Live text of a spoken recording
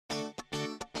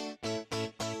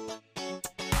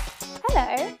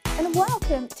Hello and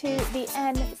welcome to the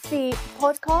NC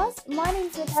podcast. My name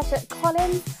is Natasha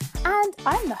Collins and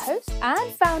I'm the host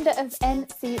and founder of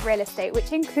NC Real Estate,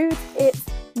 which includes its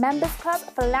members club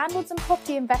for landlords and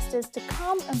property investors to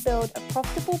come and build a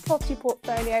profitable property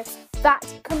portfolio that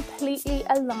completely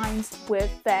aligns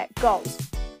with their goals.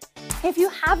 If you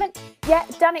haven't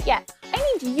yet done it yet,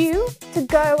 I need you to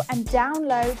go and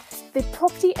download the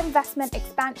Property Investment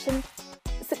Expansion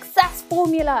Success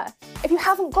Formula. If you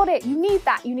haven't got it, you need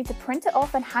that. You need to print it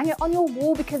off and hang it on your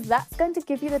wall because that's going to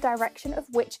give you the direction of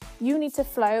which you need to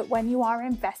flow when you are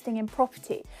investing in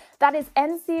property. That is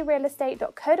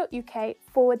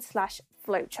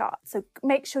ncrealestate.co.uk/flowchart. So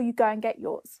make sure you go and get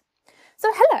yours.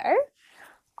 So hello,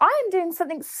 I am doing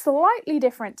something slightly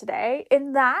different today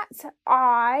in that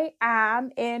I am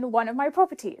in one of my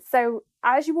properties. So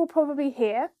as you will probably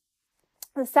hear,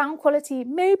 the sound quality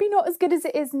may be not as good as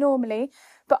it is normally,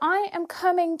 but I am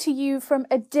coming to you from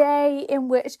a day in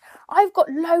which I've got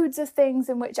loads of things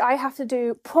in which I have to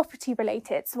do property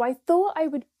related. So I thought I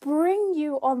would bring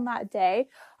you on that day.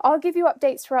 I'll give you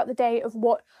updates throughout the day of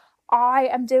what I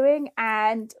am doing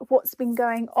and what's been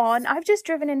going on. I've just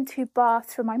driven into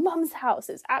Bath from my mum's house.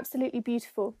 It's absolutely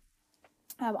beautiful.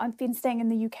 I've been staying in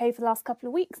the UK for the last couple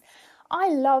of weeks. I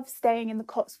love staying in the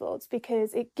Cotswolds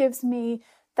because it gives me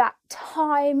that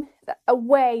time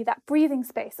away, that breathing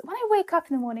space. When I wake up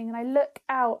in the morning and I look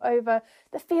out over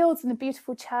the fields and the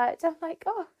beautiful church, I'm like,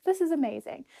 oh, this is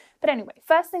amazing. But anyway,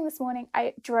 first thing this morning,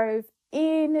 I drove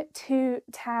into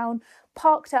town,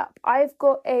 parked up. I've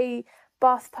got a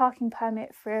Bath parking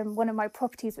permit from one of my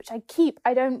properties, which I keep.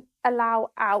 I don't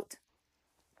allow out,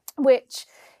 which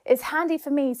is handy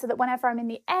for me so that whenever I'm in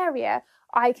the area,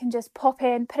 I can just pop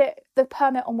in, the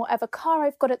permit on whatever car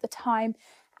I've got at the time,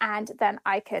 and then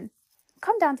I can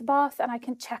come down to Bath and I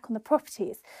can check on the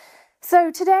properties.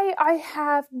 So today I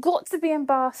have got to be in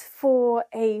Bath for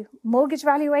a mortgage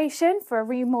valuation, for a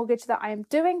remortgage that I am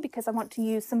doing because I want to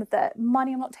use some of the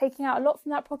money. I'm not taking out a lot from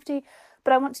that property,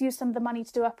 but I want to use some of the money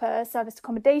to do up a serviced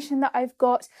accommodation that I've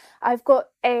got. I've got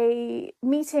a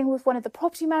meeting with one of the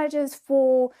property managers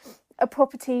for a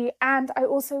property, and I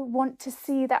also want to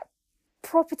see that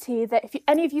property that if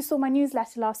any of you saw my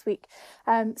newsletter last week,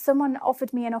 someone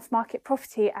offered me an off-market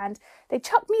property and they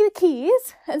chucked me the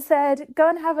keys and said, go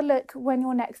and have a look when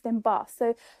you're next in Bath.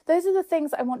 So those are the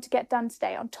things I want to get done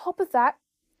today. On top of that,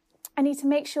 I need to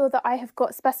make sure that I have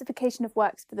got specification of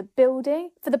works for the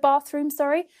bathroom.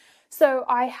 So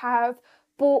I have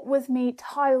brought with me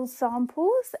tile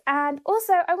samples, and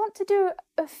also I want to do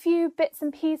a few bits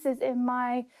and pieces in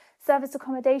my service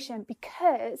accommodation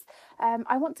because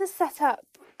I want to set up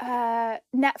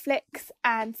Netflix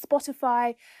and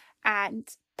Spotify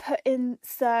and put in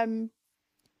some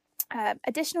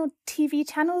additional TV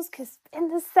channels because in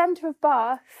the centre of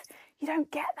Bath you don't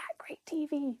get that great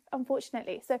TV,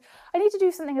 unfortunately. So I need to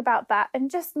do something about that and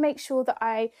just make sure that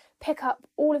I pick up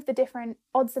all of the different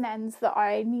odds and ends that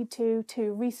I need to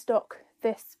restock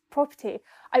this property.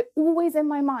 I always in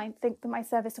my mind think that my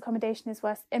service accommodation is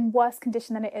in worse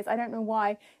condition than it is. I don't know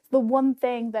why. It's the one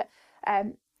thing that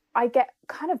I get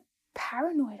kind of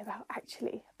paranoid about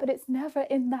actually, but it's never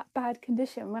in that bad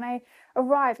condition. When I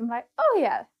arrive, I'm like, oh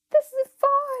yeah, this is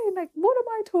fine. Like, what am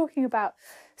I talking about?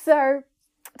 So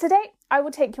today I will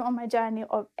take you on my journey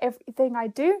of everything I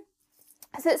do.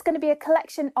 So it's going to be a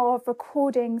collection of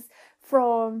recordings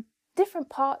from different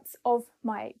parts of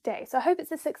my day. So I hope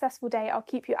it's a successful day. I'll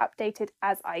keep you updated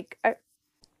as I go.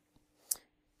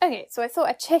 Okay, so I thought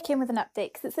I'd check in with an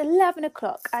update because it's 11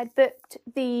 o'clock. I'd booked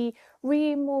the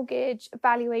remortgage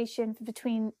valuation for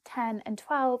between 10 and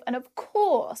 12. And of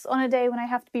course, on a day when I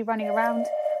have to be running around...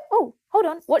 Oh, hold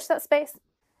on. Watch that space.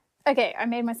 Okay, I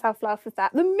made myself laugh with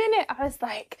that. The minute I was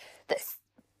like, the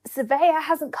surveyor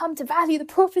hasn't come to value the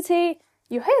property,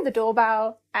 you hear the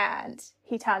doorbell and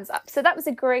he turns up. So that was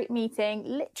a great meeting.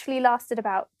 Literally lasted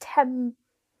about 10,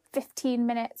 15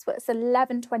 minutes. Well, it's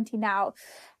 11:20 now.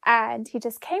 And he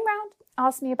just came round,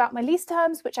 asked me about my lease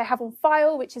terms, which I have on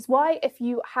file, which is why if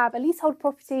you have a leasehold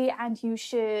property and you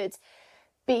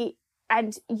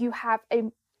have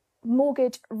a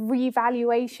mortgage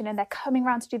revaluation and they're coming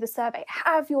around to do the survey,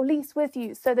 have your lease with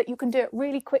you so that you can do it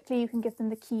really quickly. You can give them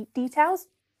the key details.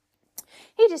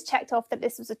 He just checked off that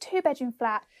this was a 2-bedroom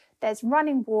flat, there's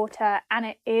running water, and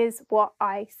it is what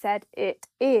I said it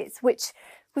is, which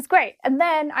was great. And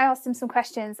then I asked him some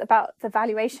questions about the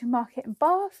valuation market in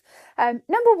Bath.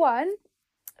 Number one,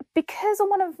 because on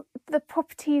one of the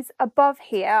properties above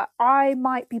here, I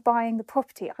might be buying the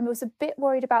property. I was a bit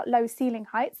worried about low ceiling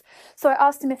heights. So I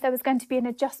asked him if there was going to be an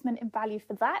adjustment in value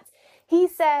for that. He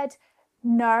said,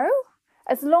 no,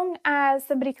 as long as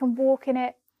somebody can walk in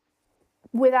it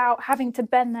without having to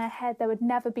bend their head, there would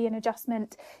never be an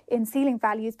adjustment in ceiling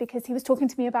values, because he was talking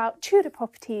to me about Tudor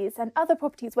properties and other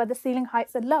properties where the ceiling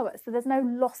heights are lower, so there's no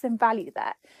loss in value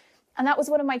there. And that was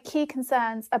one of my key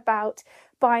concerns about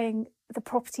buying the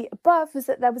property above, was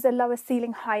that there was a lower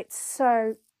ceiling height,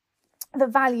 so the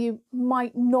value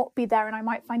might not be there and I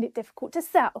might find it difficult to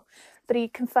sell. But he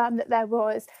confirmed that there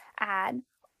was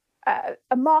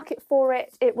a market for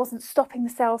it. It wasn't stopping the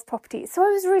sale of properties. So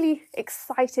I was really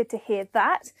excited to hear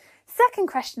that. Second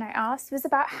question I asked was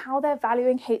about how they're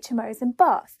valuing HMOs in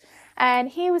Bath. And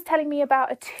he was telling me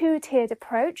about a two-tiered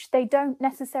approach. They don't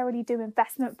necessarily do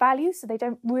investment value, so they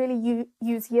don't really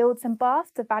use yields in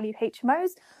Bath to value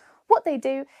HMOs. What they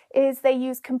do is they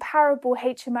use comparable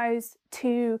HMOs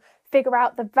to figure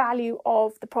out the value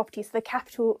of the property, so the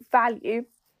capital value.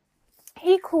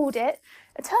 He called it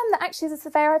a term that actually as a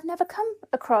surveyor I've never come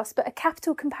across, but a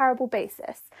capital comparable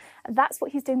basis. And that's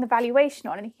what he's doing the valuation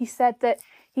on. And he said that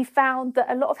he found that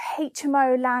a lot of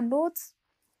HMO landlords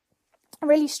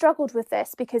really struggled with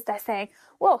this, because they're saying,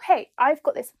 well, hey, I've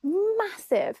got this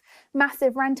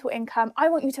massive rental income. I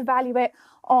want you to value it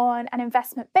on an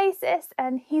investment basis.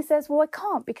 And he says, well, I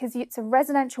can't, because it's a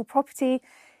residential property.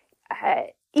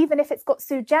 Even if it's got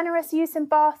sui generis use in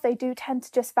Bath, they do tend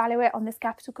to just value it on this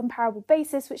capital comparable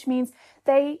basis, which means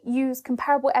they use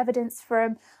comparable evidence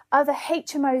from other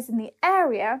HMOs in the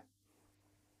area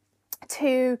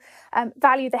to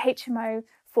value the HMO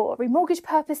for remortgage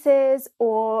purposes,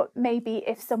 or maybe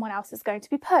if someone else is going to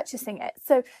be purchasing it.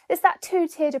 So it's that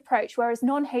two-tiered approach, whereas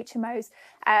non-HMOs,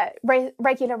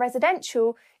 regular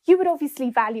residential, you would obviously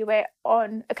value it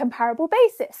on a comparable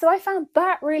basis. So I found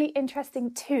that really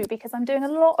interesting too, because I'm doing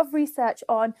a lot of research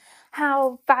on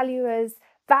how valuers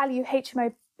value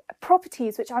HMO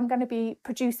properties, which I'm going to be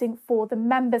producing for the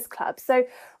members club. So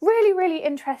really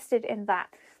interested in that.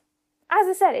 As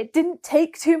I said, it didn't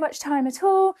take too much time at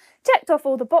all, checked off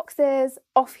all the boxes,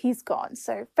 off he's gone.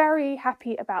 So very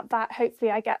happy about that.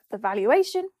 Hopefully I get the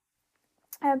valuation.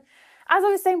 As I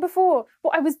was saying before,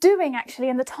 what I was doing actually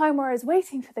in the time where I was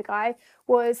waiting for the guy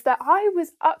was that I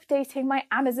was updating my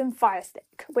Amazon Fire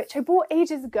Stick, which I bought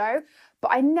ages ago,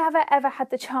 but I never ever had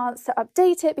the chance to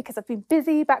update it because I've been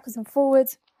busy backwards and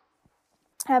forwards.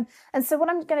 And so what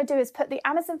I'm going to do is put the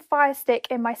Amazon Fire Stick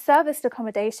in my serviced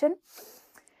accommodation.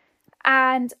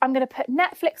 And I'm going to put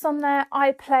Netflix on there,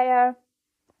 iPlayer,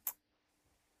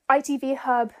 ITV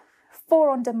Hub,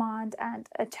 4 on demand, and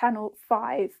a Channel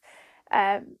 5,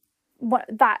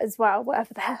 that as well,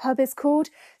 whatever the hub is called,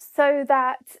 so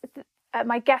that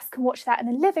my guests can watch that in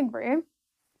the living room.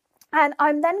 And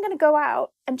I'm then going to go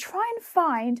out and try and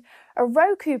find a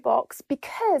Roku box,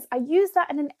 because I used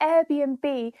that in an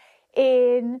Airbnb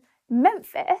in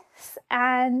Memphis,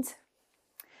 and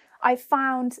I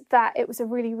found that it was a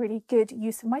really good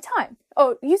use of my time.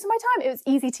 Oh, use of my time, it was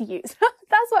easy to use.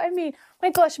 That's what I mean. My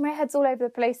gosh, my head's all over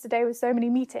the place today with so many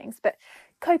meetings, but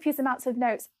copious amounts of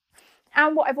notes.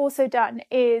 And what I've also done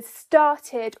is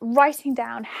started writing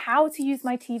down how to use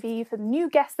my TV for the new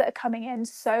guests that are coming in,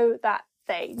 so that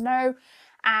they know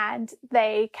and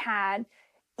they can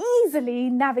easily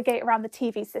navigate around the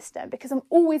TV system, because I'm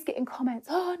always getting comments,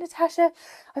 oh, Natasha,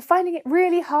 I'm finding it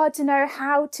really hard to know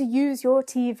how to use your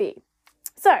TV.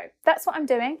 So that's what I'm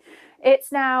doing.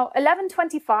 It's now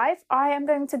 11:25. I am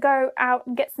going to go out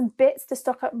and get some bits to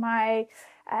stock up my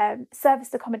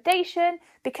serviced accommodation,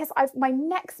 because my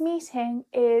next meeting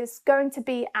is going to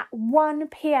be at 1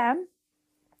 p.m.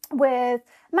 with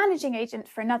managing agent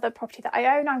for another property that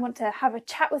I own. I want to have a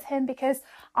chat with him because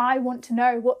I want to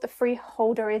know what the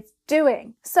freeholder is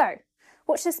doing. So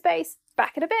watch this space,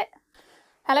 back in a bit.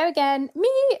 Hello again.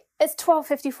 It's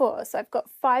 12:54, so I've got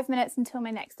 5 minutes until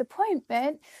my next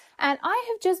appointment, and I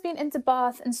have just been into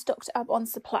Bath and stocked up on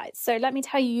supplies. So let me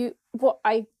tell you what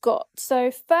I got.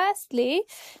 So firstly,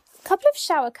 a couple of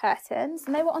shower curtains,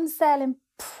 and they were on sale in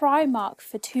Primark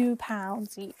for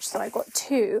 £2 each, so I got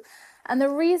 2. And the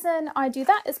reason I do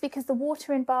that is because the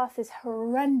water in Bath is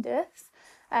horrendous.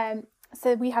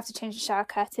 So we have to change the shower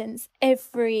curtains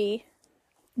every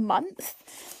month.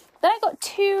 Then I got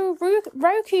 2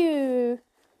 Roku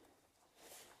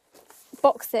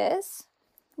boxes,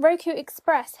 Roku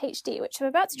Express HD, which I'm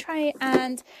about to try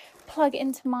and plug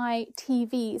into my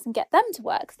TVs and get them to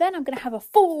work. Then I'm going to have a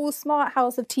full smart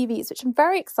house of TVs, which I'm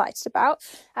very excited about.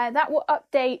 That will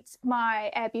update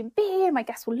my Airbnb and my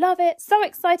guests will love it. So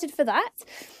excited for that.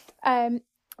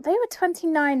 They were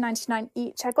 $29.99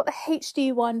 each. I got the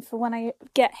HD one for when I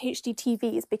get HD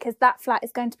TVs, because that flat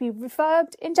is going to be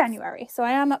refurbed in January. So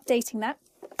I am updating that.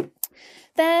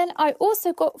 Then I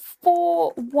also got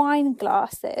 4 wine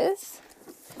glasses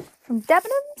from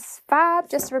Debenhams, fab,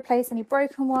 just to replace any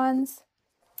broken ones.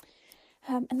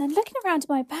 And then looking around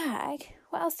my bag,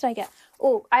 what else did I get?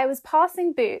 Oh, I was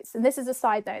passing Boots, and this is a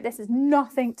side note, this is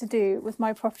nothing to do with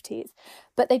my properties,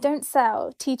 but they don't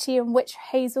sell tea and witch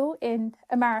hazel in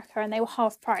America, and they were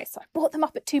half price. So I bought them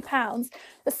up at £2,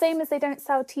 the same as they don't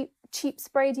sell cheap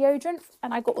spray deodorant,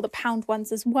 and I got all the pound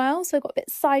ones as well, so I got a bit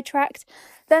sidetracked.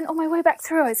 Then on my way back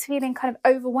through, I was feeling kind of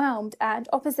overwhelmed, and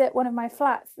opposite one of my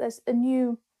flats, there's a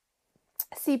new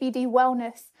CBD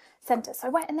wellness centre. So I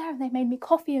went in there and they made me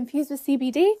coffee infused with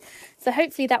CBD. So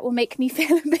hopefully that will make me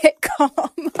feel a bit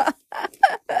calmer.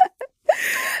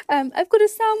 I've got a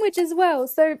sandwich as well.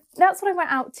 So that's what I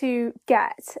went out to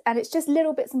get. And it's just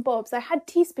little bits and bobs. I had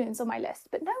teaspoons on my list,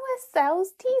 but nowhere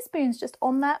sells teaspoons just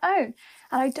on their own.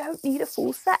 And I don't need a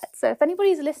full set. So if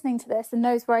anybody's listening to this and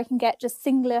knows where I can get just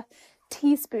singular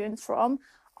teaspoons from,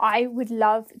 I would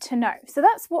love to know. So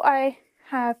that's what I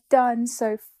have done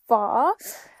so far.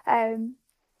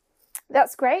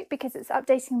 That's great because it's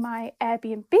updating my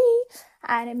Airbnb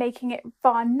and making it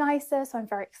far nicer, so I'm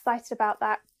very excited about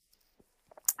that.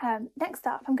 Next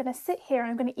up, I'm going to sit here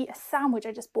and I'm going to eat a sandwich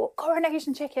I just bought,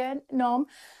 Coronation Chicken, nom.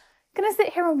 I'm going to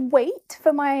sit here and wait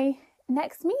for my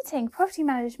next meeting, property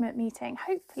management meeting.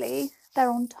 Hopefully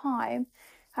they're on time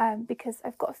because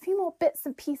I've got a few more bits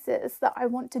and pieces that I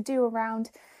want to do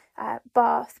around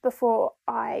Bath before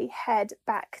I head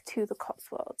back to the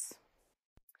Cotswolds.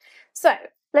 So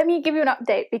let me give you an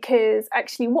update, because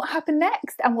actually what happened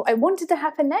next and what I wanted to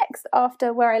happen next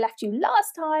after where I left you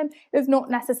last time is not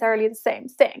necessarily the same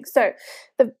thing. So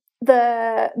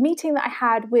the meeting that I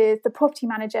had with the property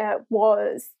manager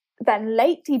was then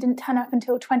late. He didn't turn up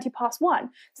until 1:20.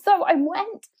 So I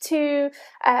went to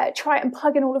try and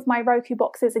plug in all of my Roku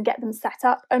boxes and get them set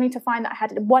up, only to find that I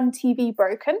had one TV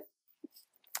broken.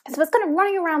 So I was kind of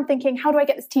running around thinking, how do I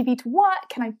get this TV to work?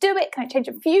 Can I do it? Can I change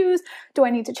a fuse? Do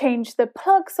I need to change the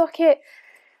plug socket?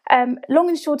 Long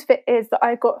and short of it is that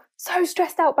I got so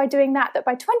stressed out by doing that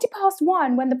by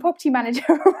 1:20, when the property manager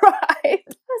arrived, I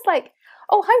was like,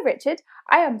 oh, hi, Richard.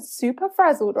 I am super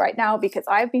frazzled right now because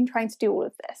I've been trying to do all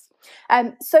of this.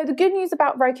 So the good news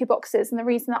about Roku boxes, and the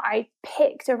reason that I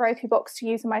picked a Roku box to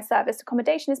use in my service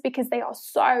accommodation, is because they are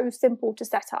so simple to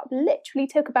set up. Literally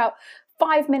took about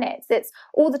 5 minutes. It's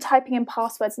all the typing in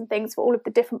passwords and things for all of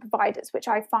the different providers, which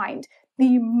I find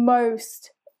the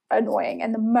most annoying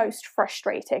and the most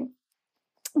frustrating.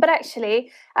 But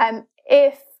actually,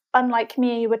 if unlike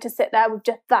me, you were to sit there with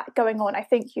just that going on, I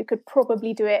think you could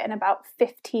probably do it in about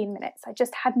 15 minutes. I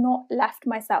just had not left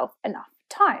myself enough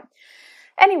time.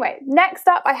 Anyway, next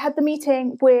up, I had the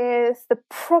meeting with the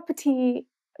property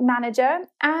manager,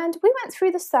 and we went through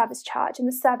the service charge and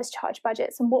the service charge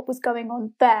budgets and what was going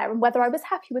on there and whether I was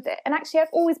happy with it. And actually,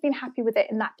 I've always been happy with it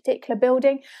in that particular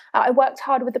building. I worked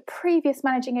hard with the previous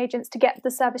managing agents to get the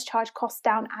service charge costs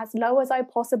down as low as I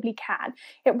possibly can.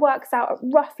 It works out at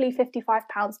roughly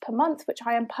 £55 per month, which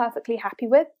I am perfectly happy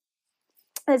with.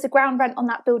 There's a ground rent on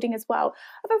that building as well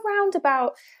of around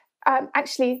about,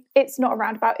 actually, it's not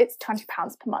around about, it's £20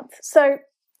 per month. So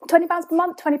 £20 per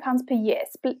month, £20 per year,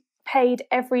 paid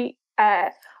every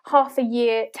half a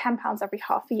year, £10 every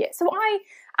half a year. So I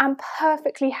am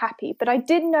perfectly happy, but I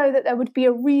did know that there would be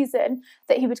a reason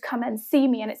that he would come and see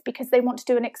me, and it's because they want to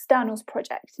do an externals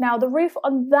project. Now, the roof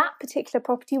on that particular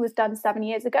property was done 7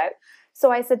 years ago.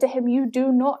 So I said to him, you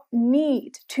do not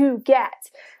need to get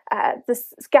the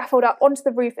scaffold up onto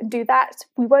the roof and do that.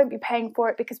 We won't be paying for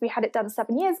it because we had it done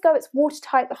 7 years ago. It's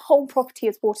watertight. The whole property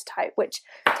is watertight, which,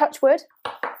 touch wood,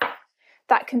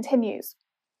 that continues.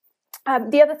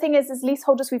 The other thing is, as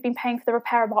leaseholders, we've been paying for the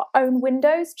repair of our own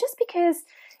windows just because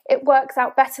it works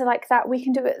out better like that. We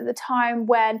can do it at the time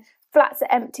when flats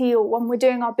are empty or when we're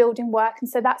doing our building work, and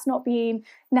so that's not been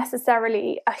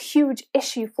necessarily a huge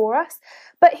issue for us.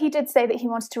 But he did say that he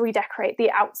wanted to redecorate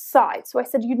the outside. So I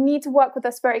said, you need to work with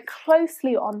us very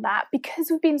closely on that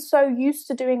because we've been so used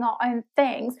to doing our own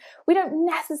things. We don't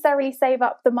necessarily save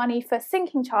up the money for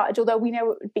sinking charge, although we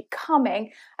know it would be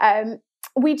coming.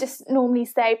 We just normally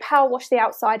say power wash the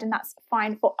outside and that's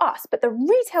fine for us. But the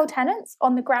retail tenants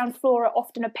on the ground floor are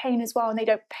often a pain as well, and they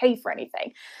don't pay for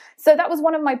anything. So that was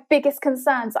one of my biggest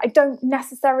concerns. I don't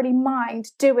necessarily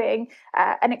mind doing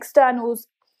an externals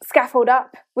scaffold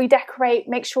up, redecorate,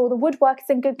 make sure the woodwork is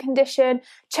in good condition,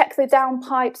 check the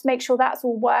downpipes, make sure that's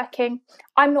all working.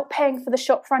 I'm not paying for the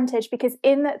shop frontage because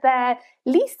in their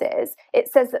leases, it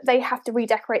says that they have to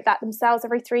redecorate that themselves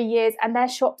every 3 years, and their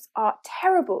shops are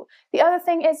terrible. The other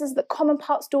thing is that common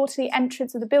parts door to the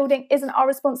entrance of the building isn't our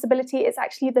responsibility, it's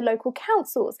actually the local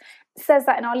council's. It says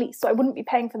that in our lease, so I wouldn't be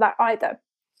paying for that either.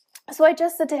 So I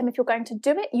just said to him, if you're going to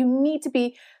do it, you need to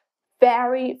be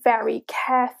very, very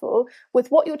careful with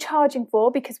what you're charging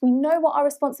for, because we know what our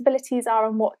responsibilities are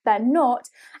and what they're not,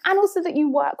 and also that you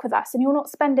work with us and you're not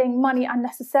spending money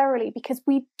unnecessarily, because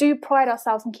we do pride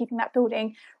ourselves on keeping that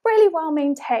building really well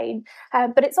maintained.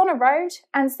 But it's on a road,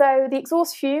 and so the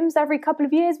exhaust fumes, every couple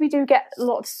of years we do get a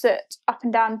lot of soot up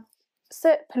and down,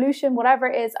 soot, pollution, whatever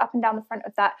it is, up and down the front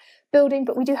of that building.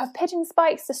 But we do have pigeon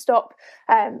spikes to stop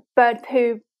bird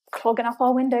poo clogging up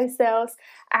our windowsills,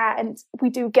 and we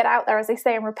do get out there, as I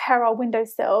say, and repair our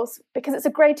windowsills. Because it's a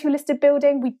grade 2 listed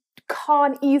building, we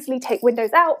can't easily take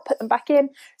windows out, put them back in,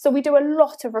 so we do a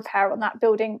lot of repair on that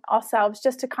building ourselves,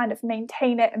 just to kind of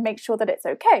maintain it and make sure that it's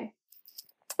okay.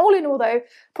 All in all, though,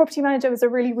 property manager was a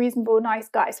really reasonable, nice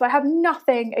guy, so I have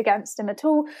nothing against him at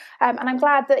all, and I'm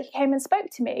glad that he came and spoke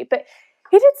to me. But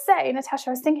he did say, Natasha,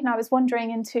 I was thinking, I was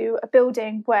wandering into a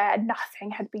building where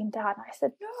nothing had been done. I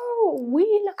said, no, we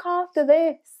look after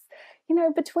this. You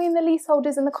know, between the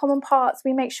leaseholders and the common parts,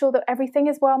 we make sure that everything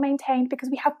is well maintained, because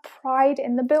we have pride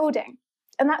in the building.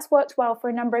 And that's worked well for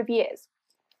a number of years.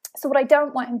 So what I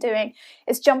don't want him doing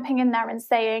is jumping in there and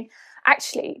saying,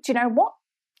 actually, do you know what?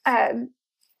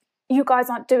 You guys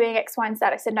aren't doing X, Y, and Z.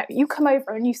 I said, no, you come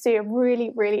over and you see a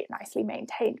really, really nicely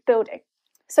maintained building.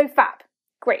 So fab,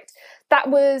 great. That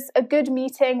was a good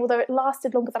meeting, although it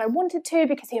lasted longer than I wanted to,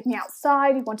 because he had me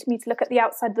outside. He wanted me to look at the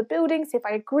outside of the building, see if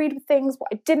I agreed with things, what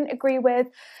I didn't agree with.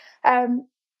 I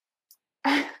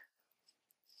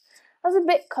was a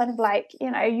bit kind of like,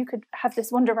 you know, you could have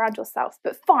this wander around yourself,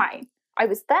 but fine. I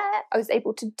was there, I was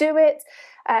able to do it.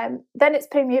 Then it's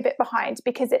putting me a bit behind,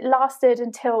 because it lasted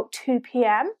until 2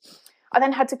 p.m. I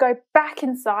then had to go back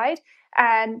inside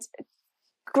and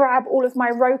grab all of my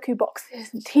Roku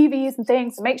boxes and TVs and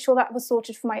things and make sure that was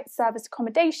sorted for my service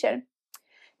accommodation.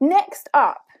 Next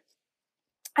up,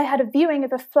 I had a viewing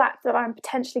of a flat that I'm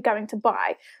potentially going to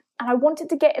buy, and I wanted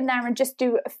to get in there and just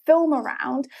do a film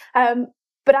around.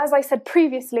 But as I said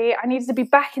previously, I need to be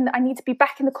back in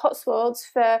the Cotswolds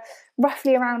for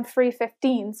roughly around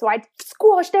 3:15. So I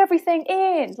squashed everything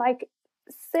in, like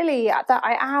silly that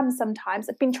I am sometimes.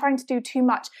 I've been trying to do too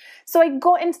much. So I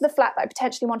got into the flat that I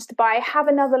potentially wanted to buy, have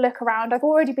another look around. I've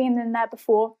already been in there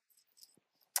before,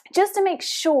 just to make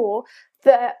sure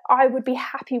that I would be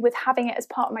happy with having it as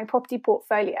part of my property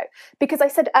portfolio. Because I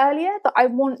said earlier that I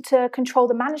want to control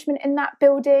the management in that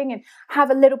building and have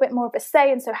a little bit more of a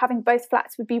say, and so having both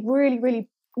flats would be really, really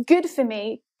good for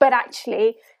me. But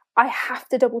actually, I have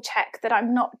to double check that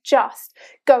I'm not just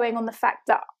going on the fact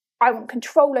that I want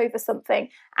control over something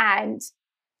and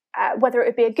whether it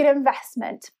would be a good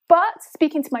investment. But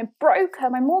speaking to my broker,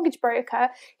 my mortgage broker,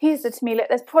 he said to me, look,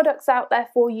 there's products out there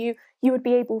for you. You would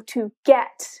be able to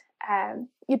get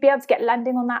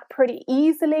lending on that pretty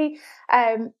easily.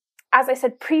 As I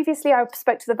said previously, I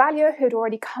spoke to the valuer who had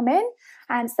already come in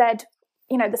and said,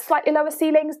 you know, the slightly lower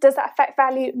ceilings, does that affect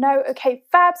value? No, okay,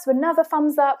 fab. So another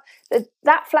thumbs up.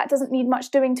 That flat doesn't need much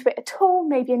doing to it at all.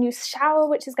 Maybe a new shower,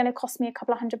 which is going to cost me a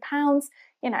couple of £100.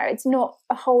 You know, it's not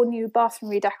a whole new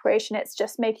bathroom redecoration. It's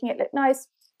just making it look nice.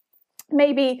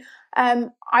 Maybe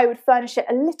I would furnish it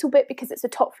a little bit because it's a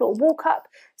top floor walk up.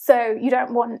 So you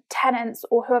don't want tenants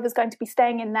or whoever's going to be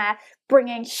staying in there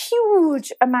bringing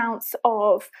huge amounts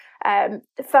of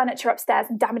furniture upstairs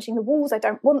and damaging the walls. I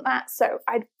don't want that. So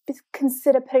I'd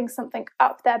consider putting something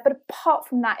up there. But apart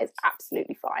from that, it's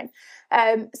absolutely fine.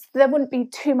 So there wouldn't be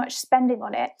too much spending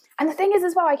on it. And the thing is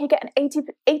as well, I could get an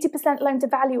 80% loan to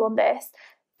value on this,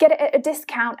 get it at a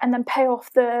discount, and then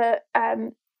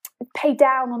pay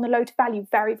down on the loan to value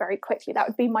very, very quickly. That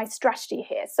would be my strategy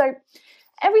here. So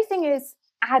everything is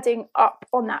adding up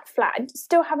on that flat. I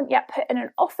still haven't yet put in an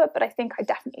offer, but I think I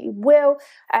definitely will,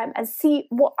 and see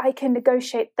what I can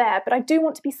negotiate there. But I do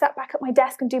want to be sat back at my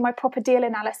desk and do my proper deal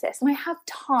analysis, and I have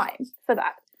time for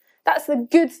that. That's the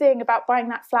good thing about buying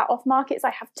that flat off market, is I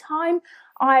have time.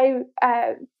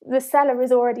 The seller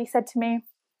has already said to me,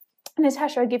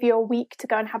 Natasha, I'll give you a week to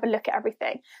go and have a look at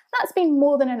everything. That's been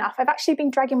more than enough. I've actually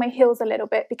been dragging my heels a little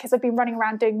bit because I've been running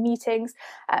around doing meetings,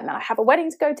 and I have a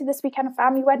wedding to go to this weekend, a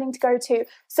family wedding to go to.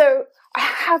 So I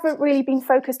haven't really been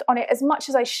focused on it as much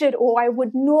as I should, or I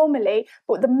would normally.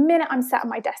 But the minute I'm sat at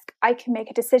my desk, I can make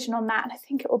a decision on that. And I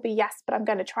think it will be yes, but I'm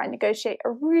going to try and negotiate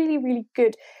a really, really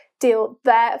good deal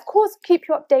there. Of course, keep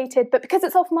you updated, but because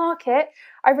it's off market,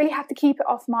 I really have to keep it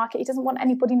off market. He doesn't want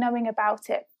anybody knowing about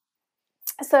it.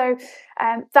 So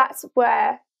that's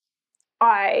where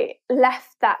I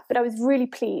left that, but I was really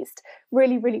pleased,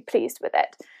 really, really pleased with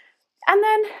it. And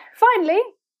then finally,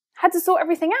 had to sort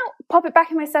everything out, pop it back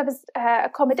in my service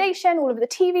accommodation, all of the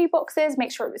TV boxes,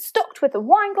 make sure it was stocked with the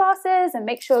wine glasses, and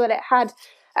make sure that it had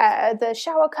the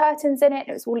shower curtains in it.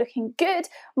 It was all looking good.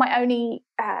 My only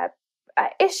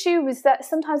issue was that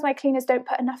sometimes my cleaners don't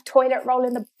put enough toilet roll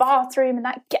in the bathroom, and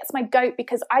that gets my goat,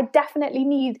 because I definitely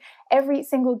need every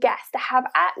single guest to have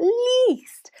at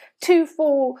least 2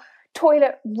 full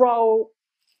toilet rolls.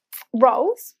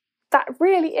 That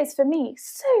really is, for me,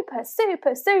 super,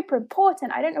 super, super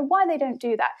important. I don't know why they don't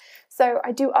do that. So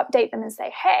I do update them and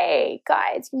say, hey,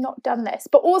 guys, you've not done this.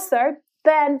 But also,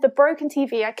 then the broken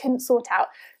TV I couldn't sort out.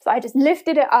 So I just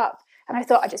lifted it up and I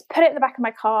thought I'd just put it in the back of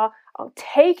my car. I'll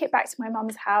take it back to my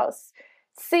mum's house,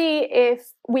 see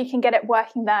if we can get it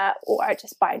working there, or I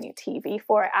just buy a new TV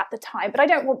for it at the time. But I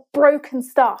don't want broken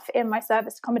stuff in my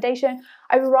service accommodation.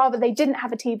 I would rather they didn't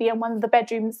have a TV in one of the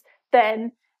bedrooms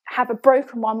than have a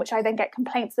broken one, which I then get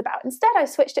complaints about. Instead, I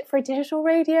switched it for a digital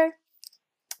radio.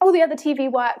 All the other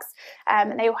TV works,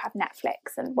 and they all have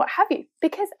Netflix and what have you.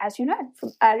 Because, as you know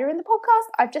from earlier in the podcast,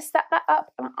 I've just set that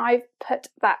up and I've put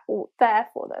that all there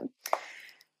for them.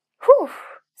 Whew.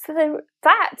 So then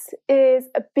that is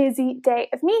a busy day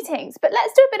of meetings. But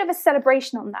let's do a bit of a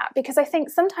celebration on that, because I think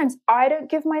sometimes I don't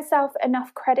give myself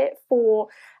enough credit for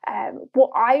what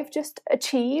I've just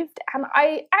achieved. And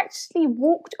I actually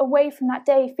walked away from that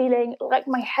day feeling like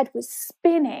my head was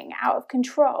spinning out of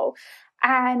control.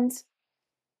 And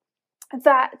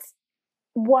that,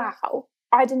 wow,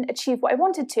 I didn't achieve what I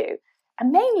wanted to.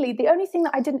 And mainly, the only thing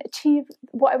that I didn't achieve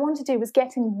what I wanted to do was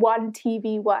getting one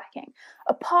TV working.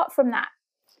 Apart from that,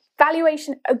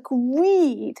 valuation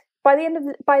agreed. By the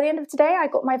end of today, I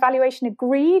got my valuation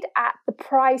agreed at the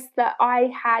price that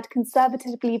I had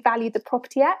conservatively valued the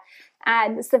property at.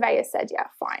 And the surveyor said, yeah,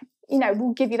 fine.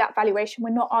 We'll give you that valuation. We're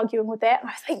not arguing with it. And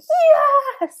I was like,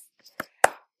 yes,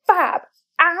 fab.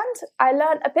 And I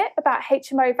learned a bit about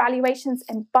HMO valuations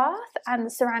in Bath and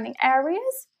the surrounding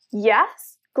areas.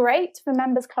 Yes, great for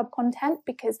members club content,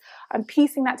 because I'm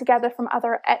piecing that together from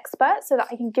other experts so that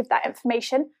I can give that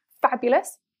information.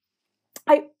 Fabulous.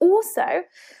 I also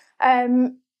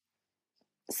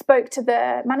spoke to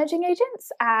the managing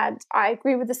agents, and I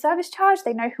agree with the service charge.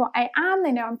 They know who I am.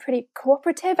 They know I'm pretty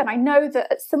cooperative, and I know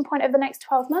that at some point over the next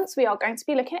 12 months, we are going to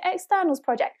be looking at externals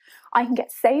project. I can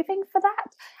get saving for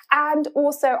that. And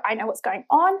also, I know what's going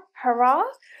on. Hurrah.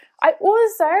 I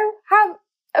also have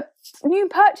a new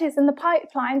purchase in the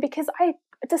pipeline, because I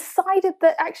decided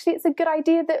that actually it's a good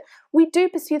idea that we do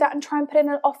pursue that and try and put in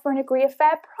an offer and agree a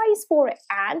fair price for it.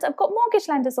 And I've got mortgage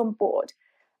lenders on board.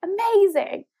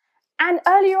 Amazing. And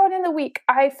earlier on in the week,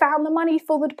 I found the money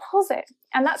for the deposit.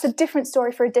 And that's a different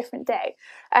story for a different day.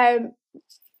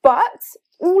 But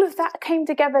all of that came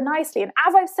together nicely. And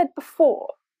as I've said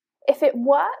before, if it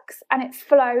works and it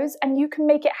flows and you can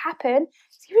make it happen,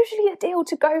 it's usually a deal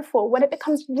to go for. When it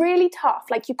becomes really tough,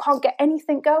 like you can't get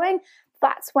anything going,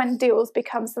 that's when deals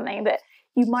become something that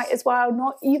you might as well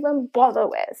not even bother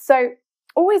with. So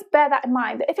always bear that in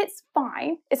mind, that if it's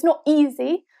fine, it's not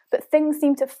easy, but things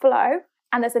seem to flow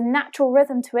and there's a natural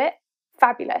rhythm to it,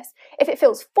 fabulous. If it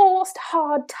feels forced,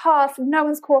 hard, tough, no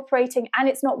one's cooperating and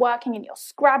it's not working and you're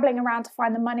scrabbling around to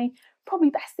find the money,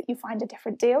 probably best that you find a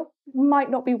different deal.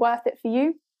 Might not be worth it for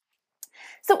you.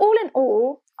 So all in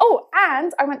all,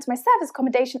 and I went to my service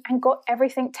accommodation and got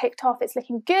everything ticked off. It's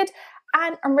looking good.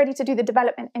 And I'm ready to do the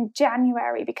development in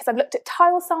January, because I've looked at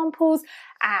tile samples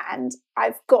and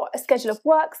I've got a schedule of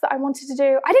works that I wanted to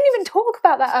do. I didn't even talk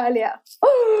about that earlier.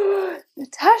 Oh,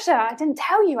 Natasha, I didn't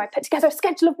tell you. I put together a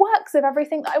schedule of works of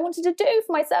everything that I wanted to do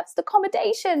for my service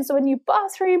accommodation. So a new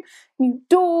bathroom, new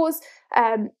doors,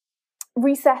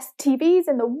 recessed TVs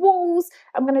in the walls.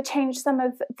 I'm going to change some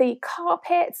of the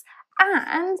carpets,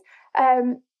 and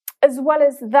as well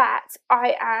as that,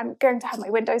 I am going to have my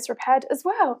windows repaired as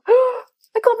well.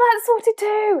 I got that sorted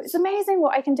too. It's amazing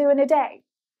what I can do in a day.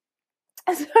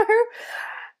 So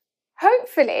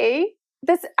hopefully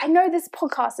I know this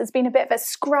podcast has been a bit of a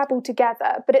scrabble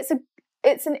together, but it's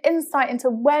an insight into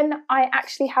when I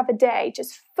actually have a day,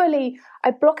 just fully,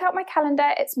 I block out my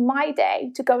calendar. It's my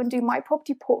day to go and do my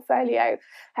property portfolio.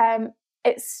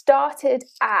 It started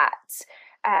at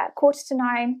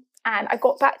 9:15. And I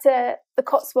got back to the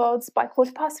Cotswolds by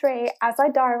 3:15 as I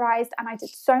diarised, and I did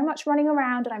so much running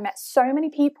around and I met so many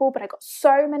people, but I got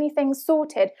so many things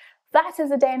sorted. That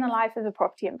is a day in the life of a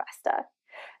property investor.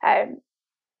 And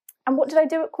what did I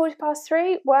do at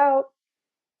 3:15? Well,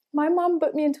 my mum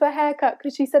booked me into a haircut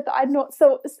because she said that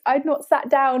I'd not sat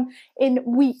down in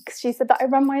weeks. She said that I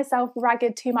run myself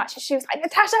ragged too much. She was like,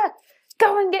 Natasha,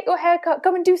 go and get your haircut.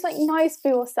 Go and do something nice for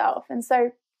yourself. And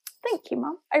so thank you,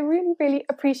 Mum. I really, really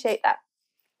appreciate that.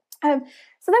 So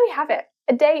there we have it.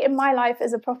 A day in my life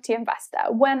as a property investor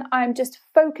when I'm just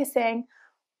focusing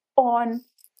on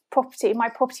property, my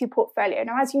property portfolio.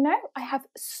 Now, as you know, I have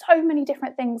so many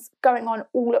different things going on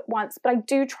all at once, but I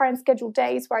do try and schedule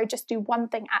days where I just do one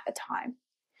thing at a time.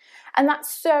 And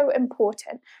that's so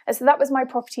important. And so that was my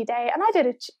property day, and I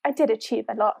did achieve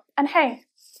a lot. And hey,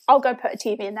 I'll go put a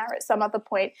TV in there at some other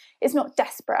point. It's not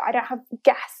desperate. I don't have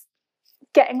guests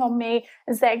getting on me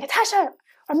and saying, Natasha,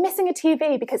 I'm missing a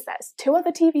TV, because there's 2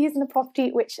 other TVs in the property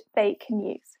which they can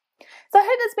use. So I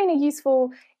hope that's been a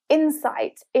useful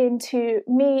insight into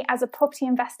me as a property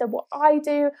investor, what I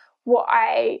do,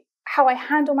 how I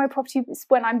handle my properties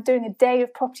when I'm doing a day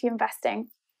of property investing.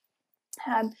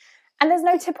 And there's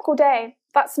no typical day.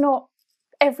 That's not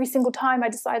every single time I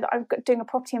decide that I'm doing a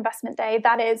property investment day.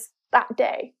 That is that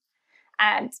day.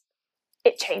 And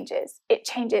it changes. It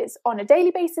changes on a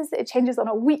daily basis. It changes on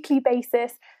a weekly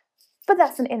basis. But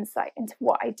that's an insight into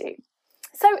what I do.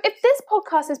 So if this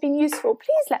podcast has been useful,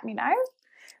 please let me know.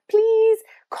 Please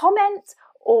comment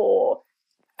or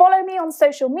follow me on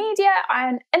social media.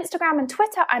 I'm on Instagram and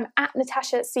Twitter. I'm at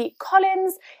Natasha C.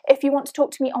 Collins. If you want to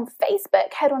talk to me on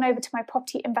Facebook, head on over to my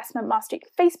Property Investment Mastery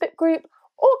Facebook group,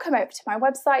 or come over to my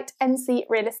website,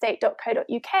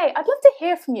 ncrealestate.co.uk. I'd love to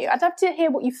hear from you. I'd love to hear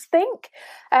what you think,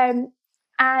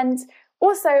 and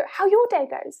also how your day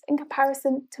goes in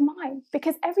comparison to mine,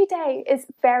 because every day is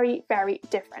very, very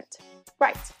different.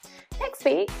 Right, next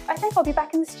week, I think I'll be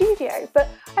back in the studio, but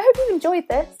I hope you enjoyed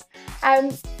this.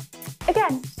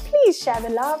 Again, please share the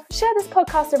love, share this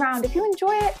podcast around. If you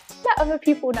enjoy it, let other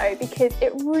people know, because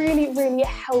it really, really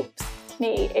helps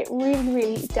me. It really,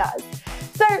 really does.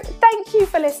 So thank you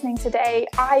for listening today.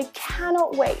 I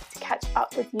cannot wait to catch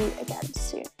up with you again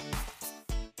soon.